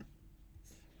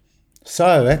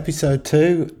So, episode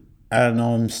 2, and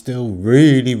I'm still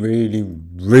really, really,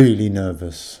 really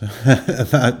nervous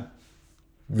about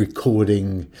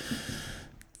recording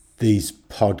these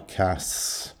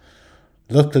podcasts.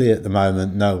 Luckily, at the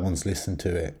moment, no one's listened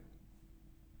to it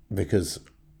because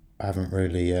I haven't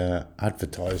really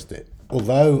advertised it.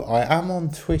 Although I am on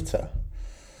Twitter.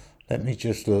 Let me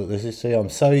just look. See, I'm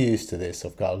so used to this,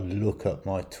 I've got to look up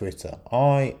my Twitter.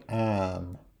 I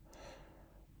am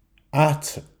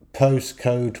at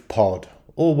postcode pod,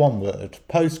 all one word,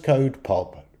 postcode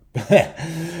pod.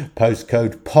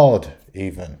 Postcode pod,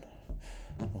 even.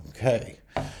 Okay.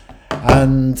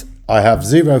 And I have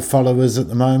 0 followers at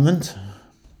the moment.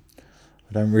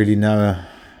 I don't really know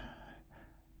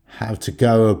how to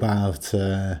go about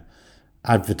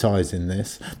advertising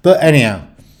this. But anyhow,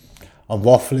 I'm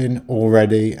waffling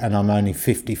already and I'm only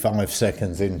 55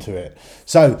 seconds into it.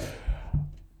 So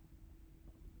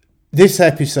this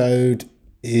episode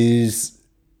is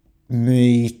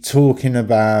me talking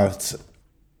about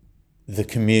the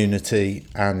community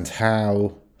and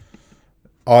how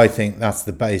I think that's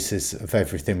the basis of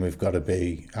everything we've got to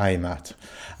aim at.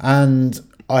 And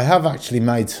I have actually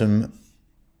made some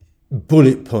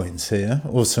bullet points here,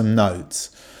 or some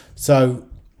notes. So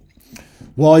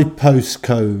why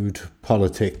postcode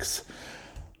politics?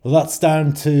 Well, that's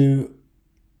down to,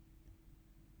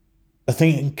 I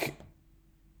think,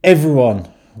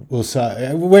 everyone will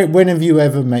say, when have you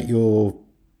ever met your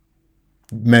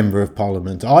member of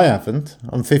parliament? I haven't.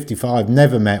 I'm 55,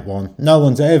 never met one. No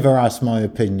one's ever asked my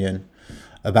opinion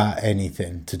about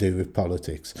anything to do with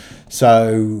politics.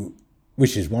 So,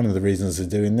 which is one of the reasons of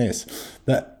doing this.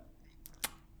 But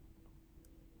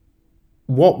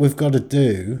what we've got to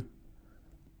do,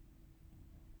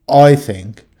 I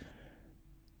think,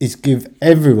 is give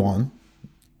everyone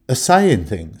a say in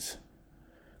things.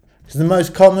 The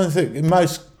most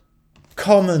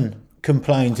common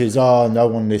complaint is, no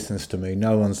one listens to me.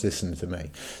 No one's listening to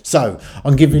me. So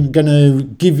I'm going to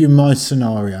give you my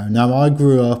scenario. Now, I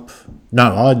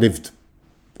lived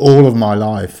all of my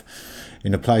life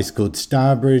in a place called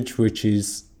Stourbridge, which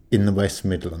is in the West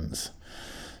Midlands.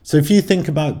 So if you think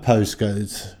about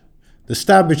postcodes, the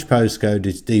Stourbridge postcode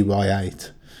is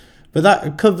DY8. But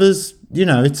that covers,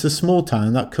 it's a small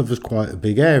town. That covers quite a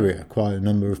big area, quite a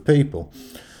number of people.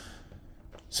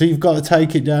 So you've got to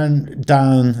take it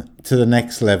down to the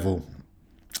next level.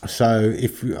 So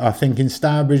I think in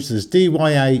Stourbridge there's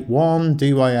DY8 1,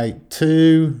 DY8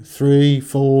 2, 3,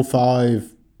 4,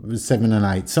 5, 7 and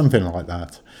 8, something like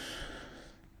that.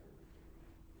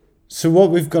 So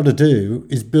what we've got to do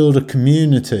is build a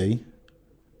community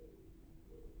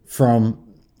from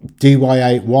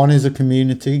DY8 1 is a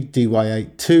community,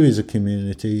 DY8 2 is a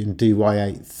community, and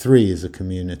DY8 3 is a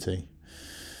community.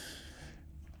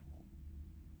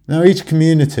 Now, each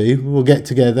community will get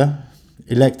together,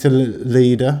 elect a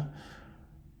leader,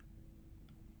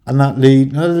 and that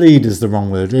leader's the wrong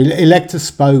word, elect a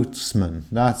spokesman.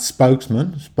 That's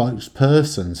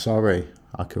spokesperson, sorry,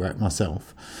 I correct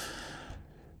myself.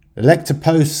 Elect a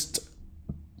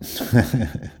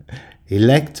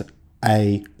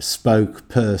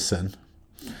spokesperson,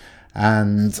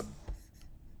 and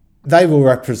they will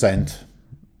represent,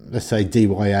 let's say,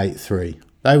 DY83.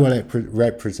 They will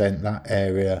represent that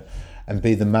area and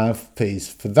be the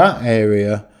mouthpiece for that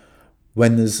area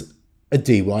when there's a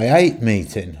DY8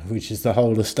 meeting, which is the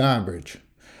whole of Stourbridge.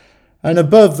 And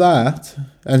above that,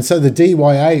 and so the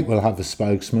DY8 will have a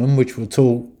spokesman, which will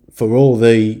talk for all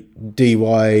the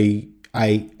DY8X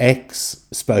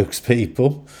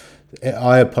spokespeople.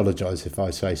 I apologise if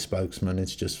I say spokesman.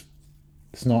 It's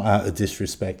not out of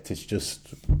disrespect. It's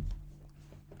just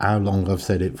how long I've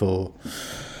said it for.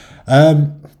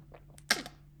 And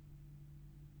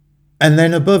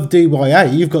then above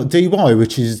DY8, you've got DY,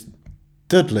 which is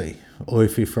Dudley. Or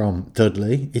if you're from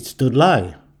Dudley, it's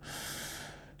Dudley.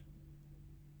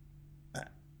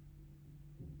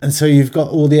 And so you've got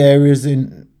all the areas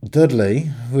in Dudley,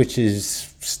 which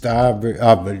is Stourbridge,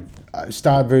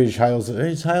 Hales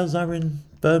are in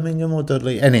Birmingham or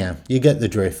Dudley. Anyhow, you get the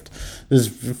drift. There's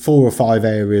 4 or 5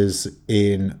 areas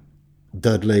in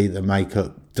Dudley that make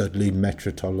up Dudley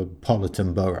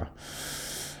Metropolitan Borough.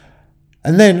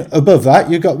 And then above that,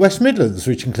 you've got West Midlands,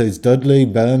 which includes Dudley,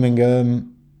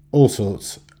 Birmingham, all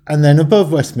sorts. And then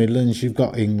above West Midlands, you've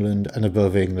got England, and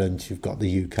above England, you've got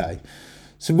the UK.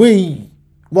 So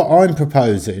what I'm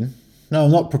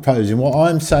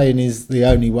saying is the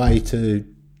only way to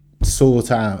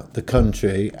sort out the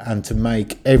country and to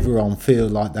make everyone feel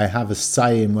like they have a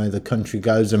say in where the country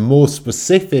goes, and more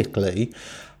specifically,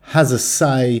 has a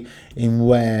say in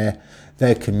where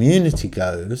their community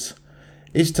goes,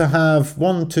 is to have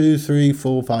 1, 2, 3,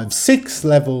 4, 5, 6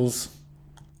 levels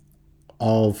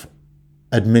of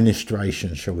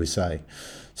administration, shall we say.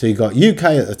 So you've got UK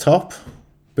at the top.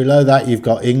 Below that, you've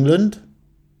got England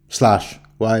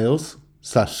 / Wales /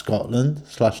 Scotland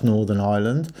 / Northern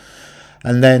Ireland.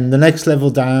 And then the next level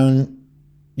down,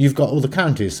 you've got all the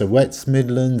counties. So West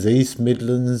Midlands, East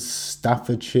Midlands,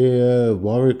 Staffordshire,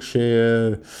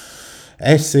 Warwickshire,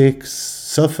 Essex,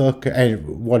 Suffolk,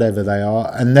 whatever they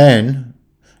are. And then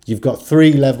you've got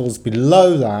 3 levels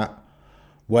below that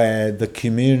where the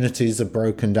communities are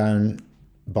broken down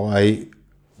by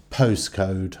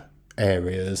postcode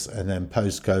areas and then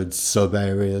postcode sub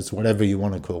areas, whatever you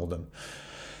want to call them.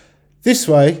 This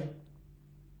way,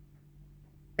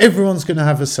 everyone's going to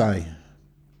have a say.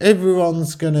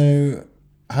 Everyone's going to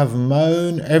have a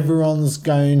moan. Everyone's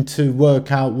going to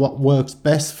work out what works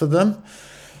best for them.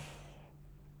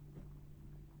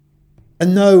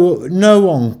 And no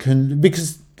one can,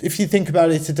 because if you think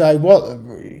about it today,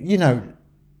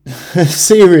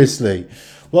 seriously,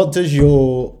 what does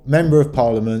your Member of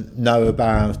Parliament know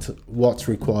about what's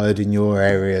required in your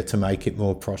area to make it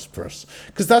more prosperous?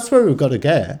 Because that's where we've got to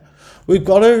get. We've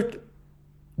got to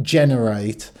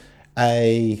generate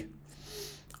a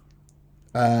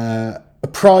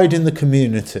pride in the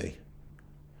community.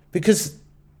 Because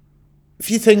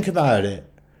if you think about it,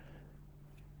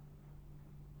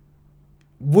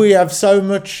 we have so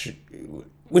much,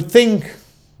 we think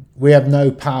we have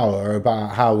no power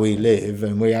about how we live,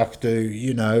 and we have to,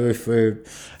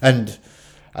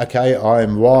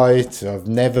 I'm white, I've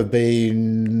never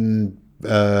been,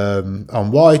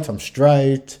 I'm white, I'm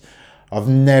straight, I've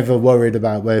never worried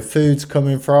about where food's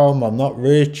coming from, I'm not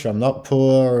rich, I'm not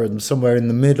poor, I'm somewhere in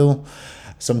the middle,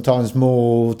 sometimes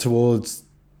more towards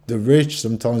the rich,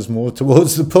 sometimes more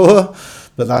towards the poor,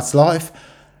 but that's life.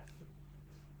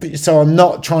 So I'm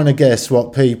not trying to guess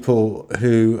what people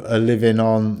who are living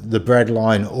on the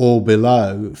breadline or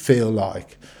below feel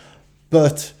like.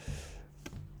 But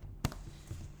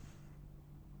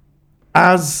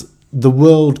as the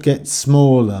world gets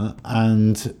smaller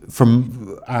and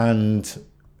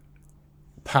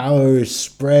power is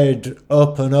spread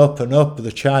up and up and up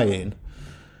the chain,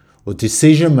 or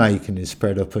decision making is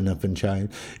spread up and up the chain,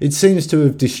 it seems to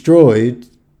have destroyed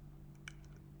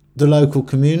the local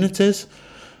communities.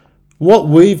 What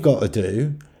we've got to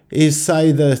do is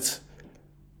say that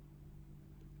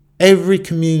every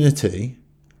community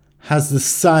has the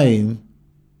same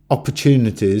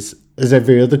opportunities as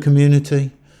every other community.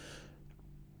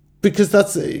 Because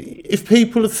that's, if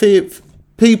people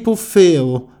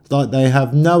feel like they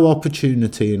have no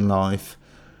opportunity in life,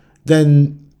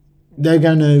 then they're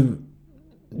going to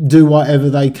do whatever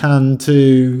they can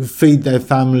to feed their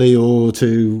family or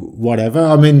to whatever.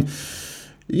 I mean,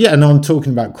 yeah, and I'm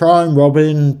talking about crime,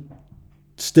 robbing,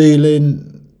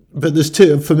 stealing, but there's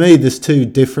two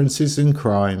differences in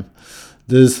crime.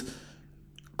 There's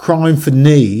crime for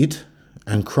need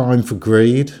and crime for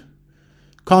greed.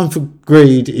 Crime for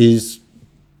greed is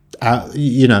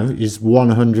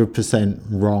 100%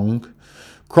 wrong.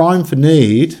 Crime for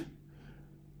need,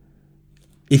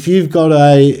 if you've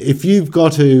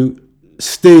got to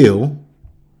steal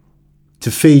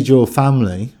to feed your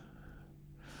family,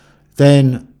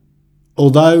 then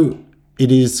although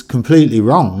it is completely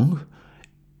wrong,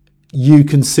 you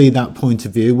can see that point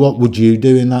of view. What would you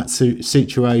do in that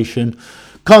situation?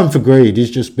 Crime for greed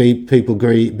is just people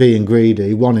being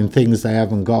greedy, wanting things they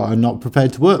haven't got and not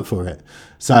prepared to work for it.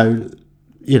 So,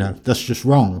 that's just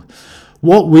wrong.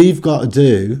 What we've got to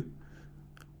do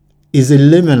is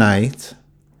eliminate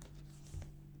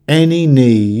any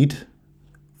need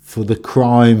for the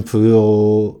crime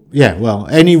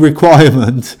any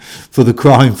requirement for the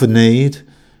crime for need.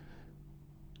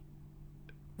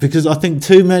 Because I think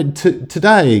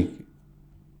today,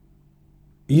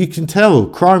 you can tell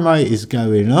crime rate is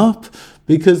going up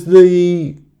because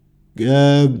the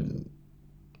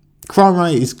crime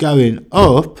rate is going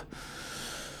up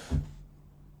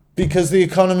because the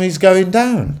economy is going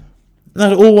down.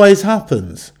 That always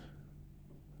happens.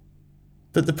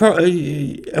 But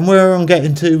and where I'm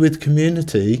getting to with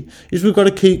community is we've got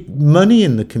to keep money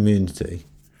in the community.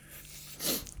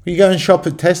 You go and shop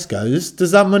at Tesco's,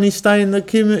 does that money stay in the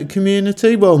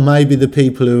community? Well, maybe the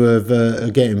people who are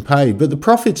getting paid, but the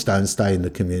profits don't stay in the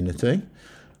community.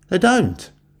 They don't.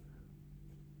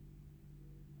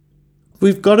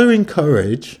 We've got to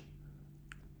encourage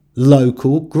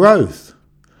local growth.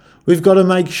 We've got to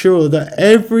make sure that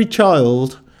every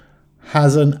child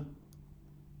has an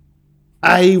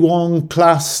A1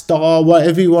 class star,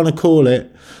 whatever you want to call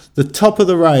it, the top of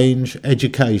the range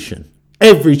education.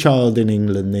 Every child in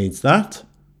England needs that.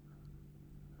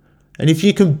 And if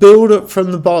you can build up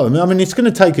from the bottom, I mean, it's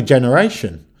going to take a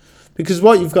generation Because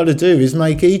what you've got to do is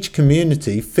make each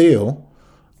community feel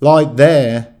like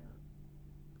they're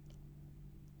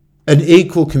an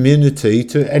equal community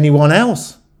to anyone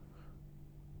else.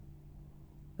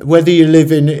 Whether you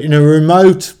live in a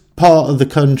remote part of the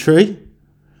country,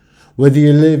 whether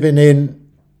you're living in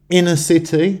inner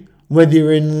city, whether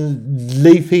you're in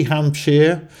leafy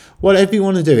Hampshire, whatever you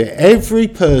want to do, every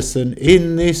person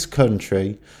in this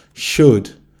country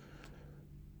should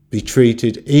be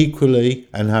treated equally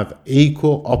and have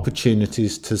equal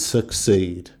opportunities to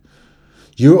succeed.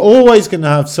 You're always going to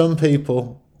have some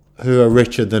people who are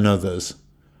richer than others.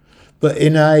 But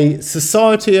in a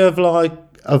society of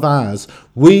ours,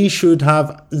 we should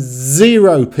have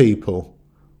 0 people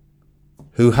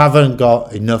who haven't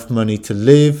got enough money to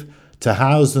live, to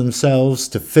house themselves,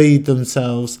 to feed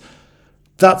themselves.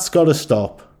 That's got to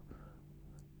stop.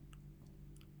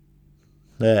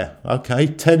 There, okay,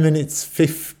 10 minutes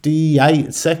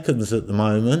 58 seconds at the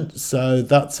moment, so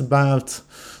that's about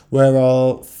where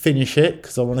I'll finish it,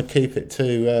 because I want to keep it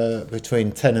to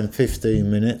between 10 and 15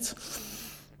 minutes.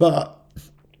 But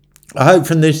I hope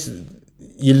from this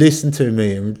you listen to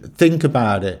me and think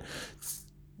about it.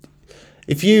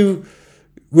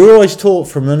 We're always taught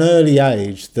from an early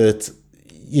age that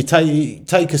you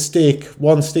take a stick,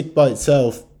 one stick by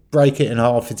itself, break it in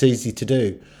half, it's easy to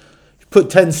do. Put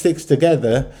 10 sticks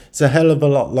together, it's a hell of a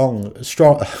lot longer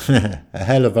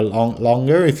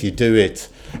if you do it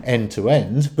end to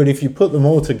end. But if you put them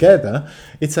all together,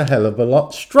 it's a hell of a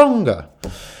lot stronger.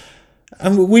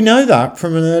 And we know that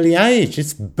from an early age.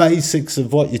 It's basics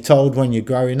of what you're told when you're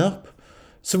growing up.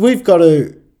 So we've got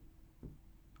to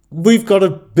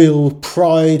build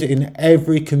pride in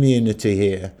every community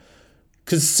here.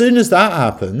 Because as soon as that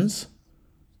happens,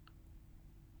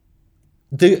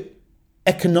 the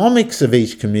economics of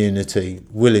each community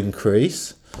will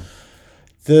increase.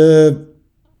 The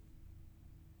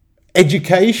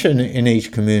education in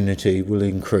each community will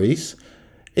increase.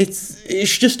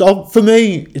 It's just, for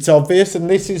me, it's obvious, and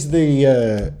this is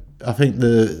I think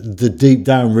the deep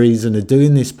down reason of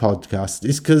doing this podcast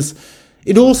is because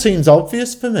it all seems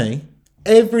obvious for me.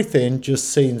 Everything just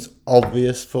seems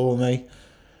obvious for me.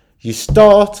 You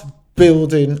start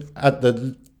building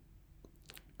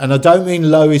and I don't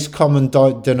mean lowest common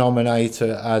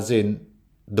denominator as in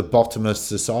the bottom of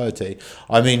society.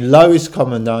 I mean lowest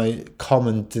common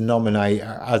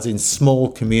denominator as in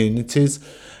small communities.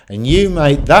 And you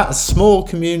make that small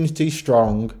community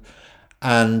strong,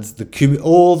 and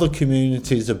all the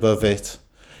communities above it,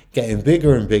 getting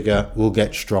bigger and bigger, will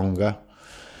get stronger.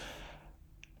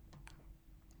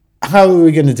 How are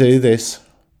we going to do this?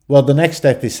 Well, the next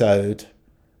episode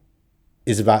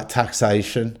is about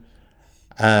taxation.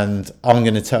 And I'm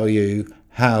going to tell you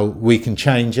how we can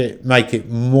change it, make it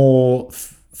more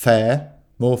fair,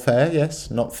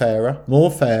 yes, not fairer, more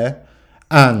fair,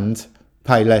 and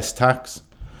pay less tax.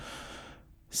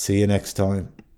 See you next time.